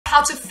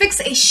how to fix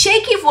a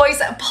shaky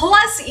voice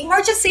plus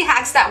emergency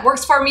hacks that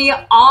works for me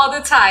all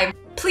the time.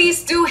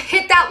 Please do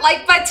hit that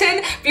like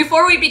button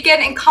before we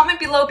begin and comment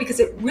below because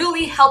it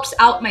really helps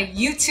out my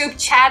YouTube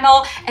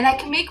channel and I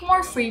can make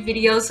more free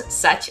videos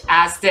such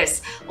as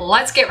this.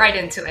 Let's get right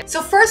into it.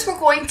 So first we're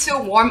going to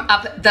warm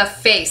up the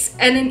face,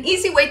 and an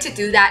easy way to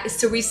do that is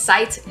to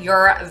recite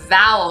your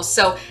vowels.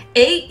 So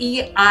A,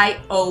 E, I,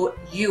 O,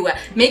 U.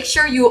 Make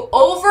sure you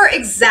over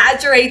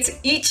exaggerate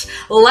each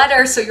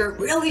letter so you're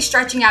really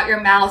stretching out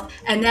your mouth,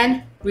 and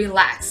then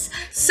relax.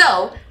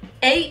 So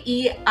A,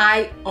 E,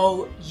 I,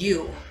 O,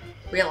 U.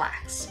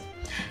 Relax.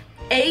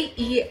 A,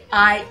 E,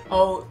 I,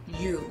 O,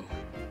 U.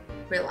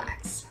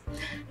 Relax.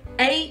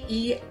 A,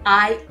 E,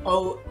 I,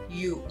 O,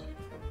 U.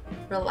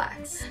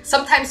 Relax.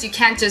 Sometimes you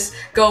can't just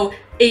go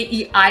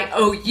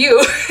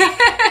A-E-I-O-U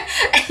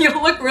and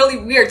you'll look really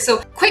weird. So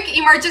quick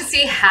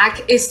emergency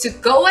hack is to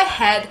go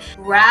ahead,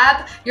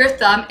 grab your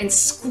thumb and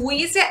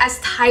squeeze it as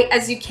tight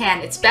as you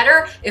can. It's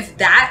better if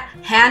that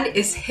hand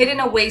is hidden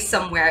away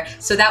somewhere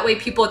so that way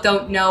people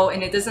don't know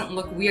and it doesn't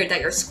look weird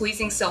that you're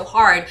squeezing so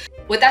hard.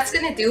 What that's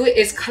gonna do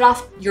is cut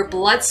off your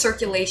blood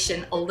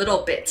circulation a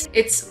little bit.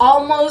 It's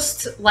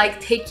almost like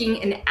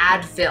taking an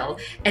Advil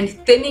and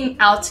thinning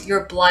out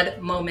your blood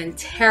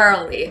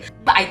momentarily.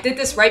 I did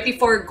this right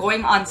before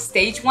going on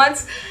stage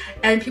once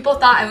and people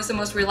thought I was the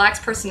most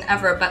relaxed person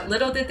ever, but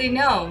little did they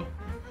know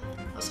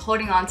I was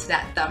holding on to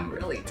that thumb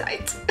really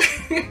tight.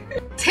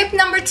 Tip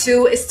number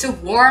 2 is to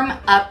warm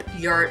up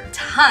your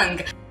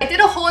tongue. I did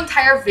a whole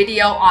entire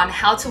video on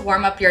how to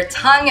warm up your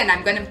tongue and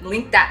I'm going to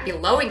link that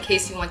below in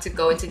case you want to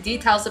go into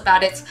details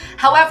about it.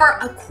 However,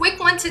 a quick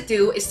one to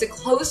do is to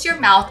close your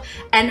mouth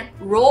and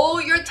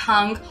roll your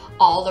tongue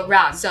all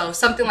around. So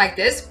something like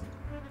this.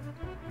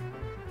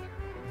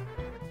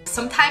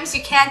 Sometimes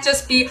you can't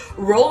just be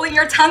rolling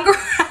your tongue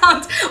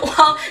around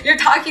while you're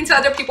talking to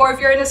other people or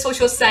if you're in a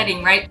social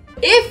setting, right?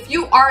 If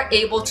you are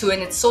able to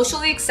and it's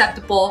socially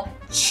acceptable,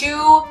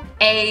 chew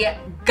a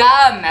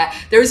gum.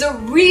 There's a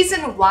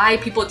reason why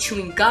people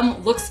chewing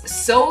gum looks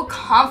so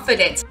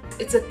confident.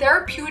 It's a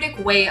therapeutic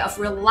way of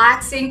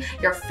relaxing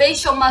your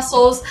facial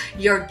muscles,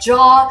 your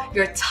jaw,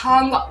 your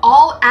tongue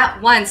all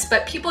at once.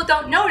 But people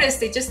don't notice.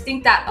 They just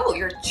think that, oh,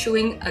 you're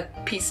chewing a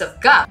piece of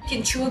gum. You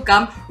can chew a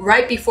gum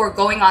right before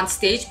going on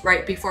stage,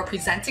 right before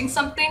presenting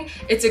something.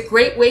 It's a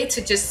great way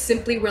to just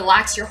simply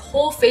relax your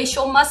whole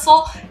facial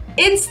muscle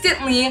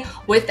instantly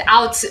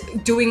without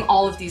doing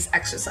all of these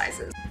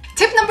exercises.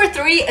 Tip number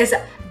 3 is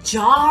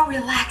jaw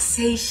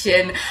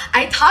relaxation.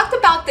 I talked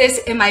about this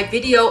in my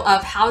video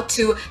of how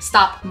to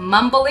stop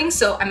mumbling,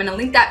 so I'm going to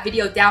link that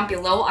video down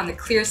below on the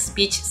Clear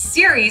Speech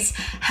series.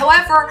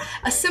 However,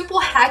 a simple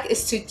hack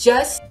is to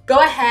just go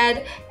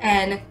ahead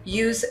and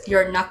use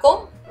your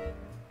knuckle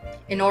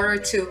in order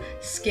to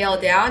scale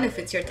down if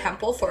it's your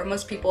temple. For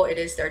most people it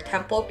is their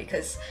temple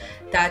because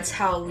that's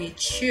how we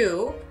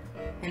chew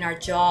and our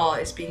jaw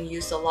is being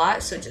used a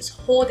lot. So just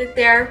hold it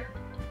there.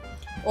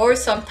 Or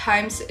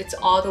sometimes it's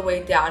all the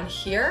way down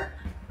here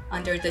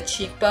under the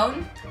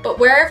cheekbone. But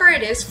wherever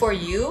it is for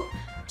you,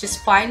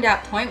 just find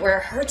that point where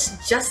it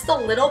hurts just a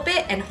little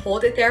bit and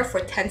hold it there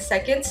for 10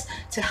 seconds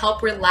to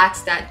help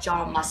relax that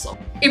jaw muscle.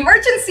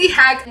 Emergency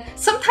hack.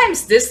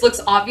 Sometimes this looks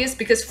obvious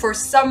because for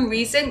some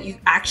reason you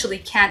actually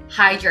can't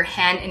hide your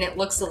hand and it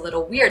looks a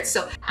little weird.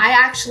 So I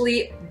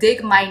actually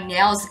dig my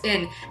nails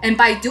in, and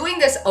by doing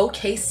this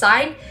okay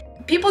sign,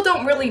 people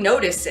don't really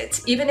notice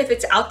it, even if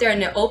it's out there in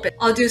the open.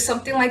 I'll do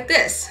something like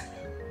this,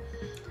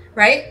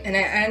 right? And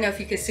I don't know if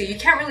you can see. You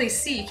can't really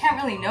see, you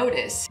can't really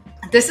notice.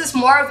 This is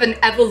more of an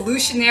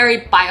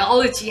evolutionary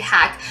biology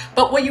hack,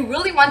 but what you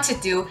really want to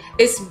do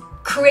is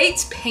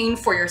create pain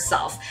for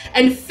yourself.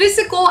 And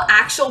physical,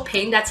 actual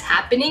pain that's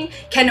happening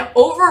can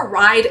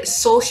override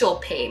social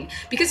pain.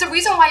 Because the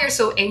reason why you're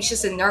so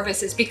anxious and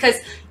nervous is because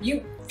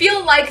you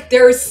feel like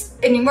there's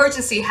an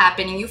emergency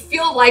happening. You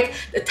feel like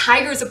the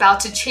tiger's about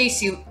to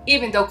chase you,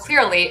 even though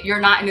clearly you're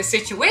not in a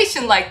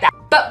situation like that.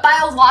 But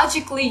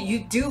biologically, you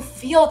do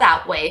feel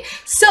that way.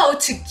 So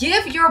to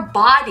give your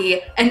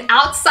body an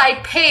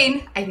outside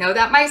pain, I know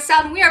that might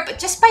sound weird, but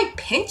just by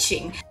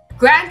pinching.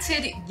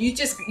 Granted, you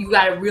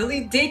gotta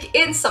really dig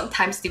in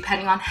sometimes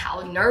depending on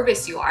how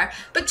nervous you are.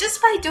 But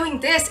just by doing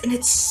this, and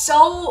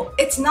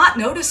it's not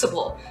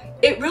noticeable.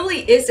 It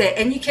really isn't,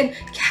 and you can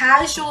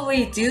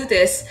casually do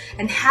this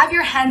and have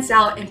your hands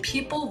out and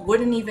people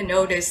wouldn't even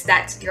notice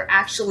that you're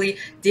actually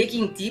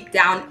digging deep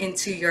down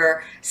into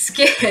your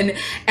skin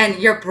and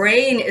your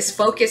brain is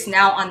focused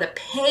now on the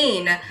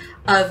pain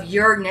of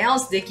your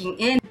nails digging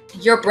in.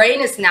 Your brain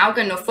is now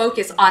going to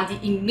focus on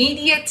the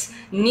immediate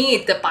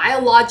need, the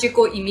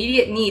biological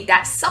immediate need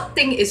that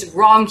something is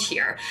wrong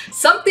here.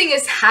 Something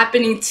is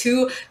happening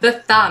to the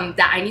thumb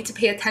that I need to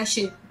pay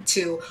attention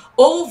to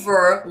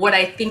over what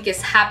I think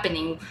is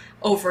happening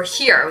over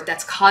here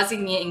that's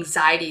causing me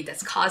anxiety,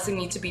 that's causing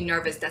me to be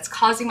nervous, that's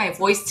causing my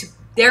voice to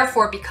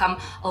therefore become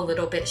a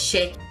little bit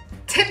shaky.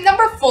 Tip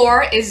number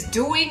 4 is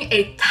doing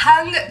a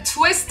tongue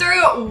twister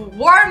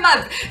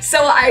warm-up.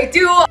 So I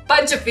do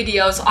bunch of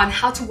videos on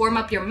how to warm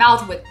up your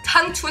mouth with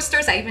tongue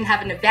twisters. I even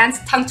have an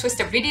advanced tongue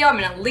twister video. I'm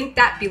gonna link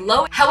that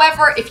below.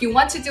 However, if you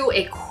want to do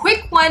a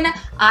quick one,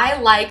 I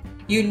like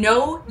 "You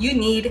know you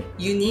need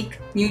unique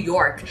New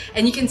York."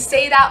 And you can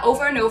say that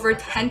over and over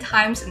 10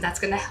 times, and that's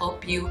gonna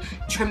help you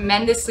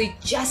tremendously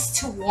just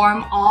to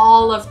warm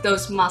all of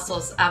those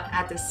muscles up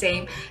at the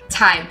same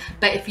time.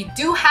 But if you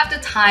do have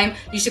the time,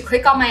 you should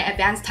click on my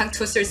advanced tongue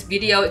twisters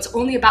video. It's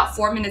only about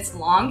 4 minutes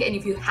long, and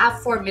if you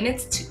have 4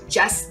 minutes to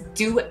just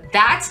do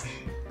that,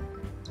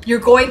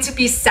 you're going to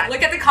be set.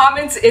 Look at the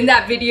comments in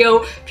that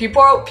video.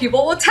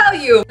 People will tell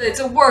you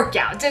it's a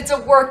workout, it's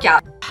a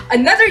workout.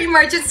 Another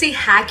emergency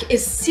hack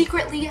is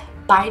secretly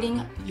biting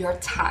your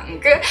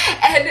tongue.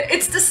 And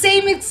it's the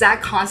same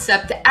exact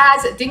concept as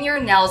digging your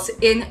nails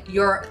in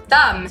your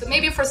thumb. So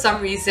maybe for some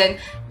reason,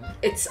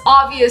 it's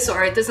obvious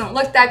or it doesn't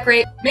look that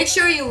great. Make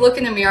sure you look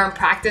in the mirror and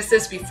practice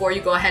this before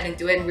you go ahead and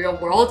do it in real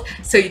world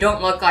so you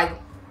don't look like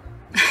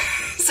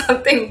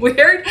something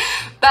weird.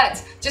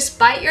 But just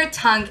bite your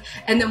tongue,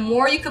 and the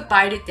more you could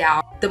bite it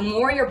down, the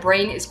more your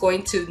brain is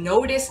going to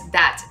notice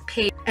that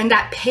pain. And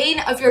that pain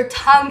of your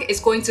tongue is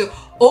going to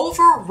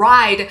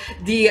override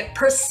the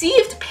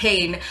perceived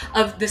pain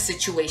of the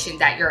situation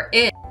that you're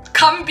in.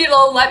 Comment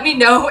below, let me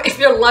know if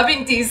you're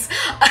loving these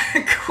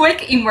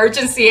quick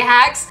emergency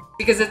hacks,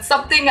 because it's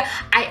something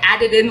I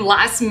added in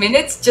last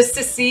minute just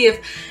to see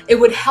if it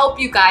would help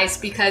you guys,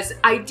 because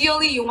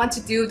ideally you want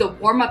to do the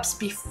warm-ups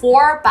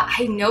before, but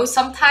I know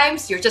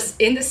sometimes you're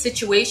just in the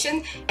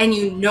situation and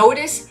you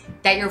notice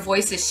that your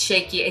voice is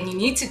shaky and you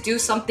need to do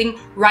something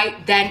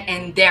right then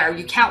and there.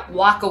 You can't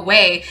walk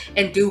away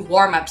and do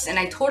warm-ups, and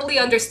I totally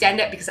understand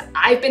that because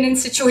I've been in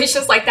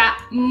situations like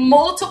that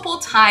multiple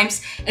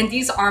times, and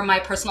these are my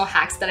personal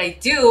hacks that I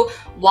do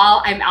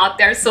while I'm out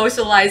there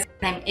socializing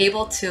and I'm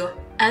able to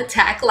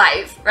attack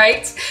life,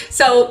 right?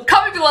 So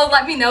comment below,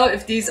 let me know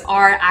if these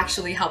are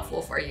actually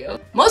helpful for you.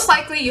 Most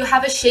likely you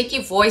have a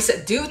shaky voice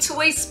due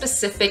to a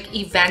specific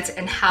event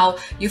and how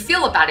you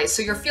feel about it.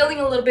 So you're feeling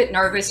a little bit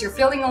nervous, you're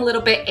feeling a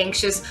little bit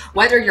anxious,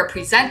 whether you're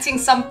presenting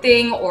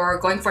something or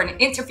going for an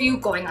interview,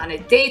 going on a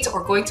date,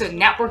 or going to a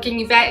networking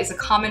event is a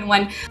common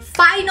one.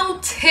 Final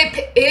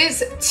tip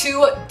is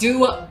to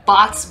do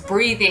box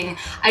breathing.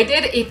 I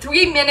did a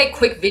 3-minute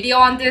quick video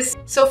on this,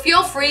 so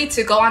feel free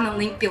to go on the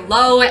link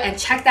below and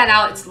check that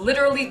out. It's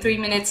literally 3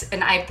 minutes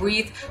and I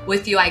breathe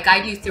with you, I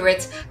guide you through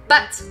it.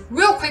 But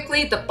real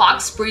quickly, the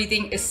box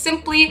breathing is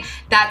simply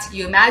that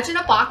you imagine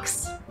a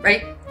box,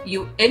 right?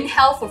 You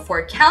inhale for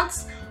 4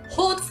 counts,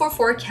 hold for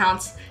 4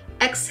 counts,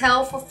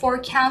 exhale for 4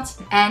 counts,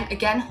 and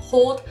again,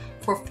 hold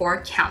for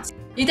 4 counts.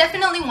 You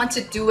definitely want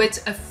to do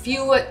it a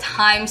few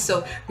times,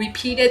 so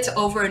repeat it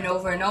over and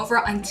over and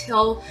over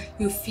until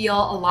you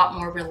feel a lot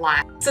more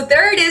relaxed. So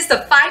there it is, the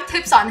 5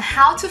 tips on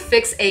how to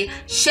fix a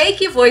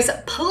shaky voice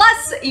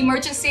plus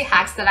emergency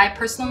hacks that I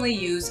personally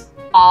use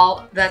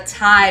all the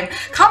time.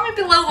 Comment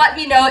below, let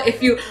me know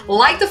if you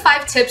like the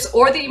 5 tips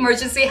or the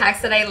emergency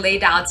hacks that I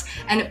laid out,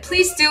 and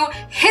please do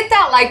hit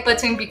that like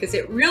button because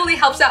it really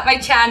helps out my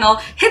channel.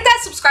 Hit that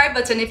subscribe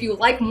button if you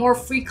like more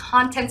free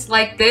content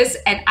like this,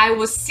 and I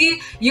will see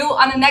you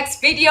on the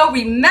next video.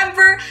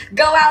 Remember,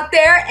 go out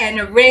there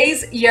and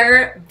raise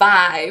your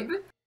vibe.